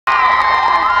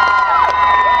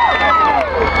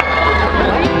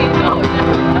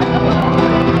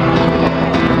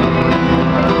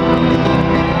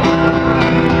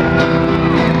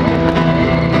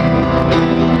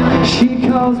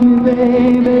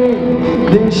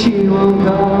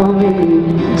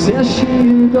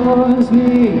adores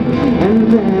me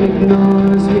and then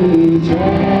ignores me.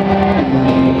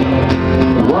 Jenny,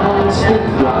 what's the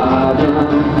problem?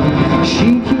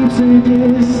 She keeps a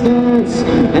distance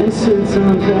and sits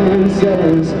on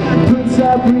fences, puts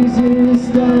up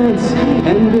resistance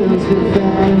and builds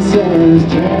defenses.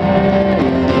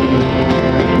 Jenny,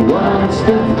 what's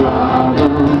the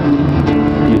problem?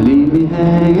 You leave me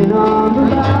hanging on the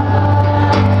line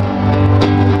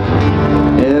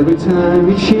every time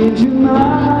you change your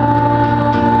mind.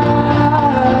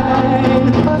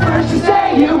 First you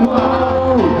say you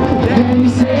won't, then you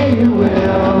say you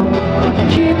will. You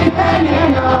keep me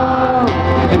hanging on,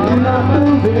 and we're not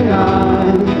moving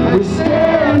on. We're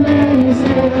standing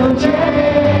still,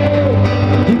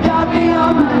 Jenny. You got me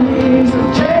on my knees,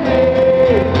 Jenny.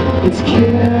 It's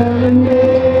killing me.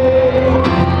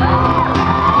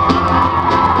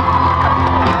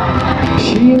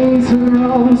 She needs her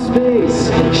own space.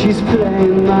 She's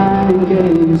playing mind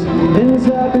games, ends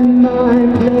up in my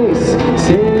place,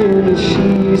 saying that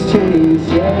she's changed.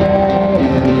 Yeah,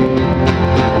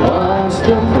 what's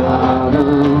the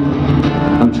problem?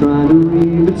 I'm trying to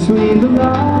read between the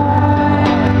lines.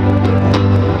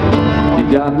 You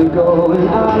got me going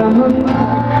out of my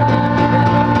mind.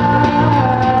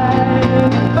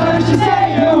 First you say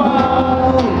you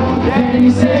won't, then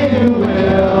you say you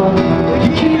will. You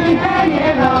keep me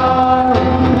hanging on,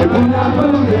 and we're not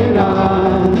moving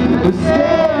on. We're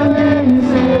standing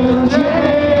still,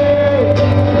 Jenny.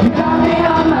 You got me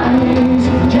on my knees,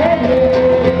 Jenny.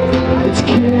 It's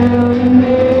killing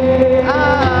me.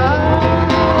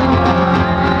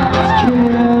 It's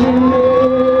killing me.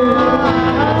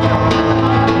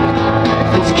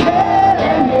 It's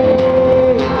killing me.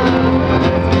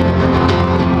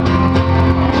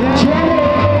 Jenny.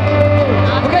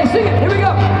 Okay, sing it. Here we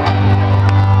go.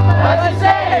 First you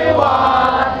say you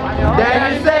want, then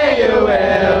you say you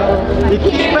will. You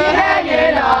keep me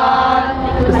hanging on,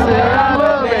 but still I'm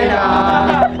moving on.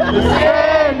 You're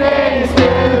standing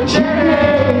still,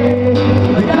 Jenny.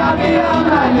 You got me on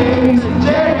my knees,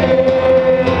 Jenny.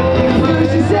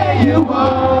 First you say you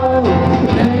won't,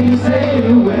 then you say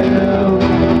you will.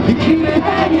 You keep me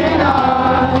hanging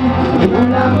on, and we're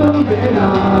not moving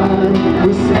on.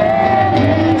 We're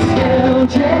standing still,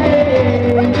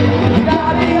 Jenny. You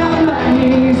got me on my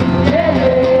knees,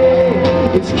 Jenny.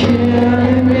 It's killing me.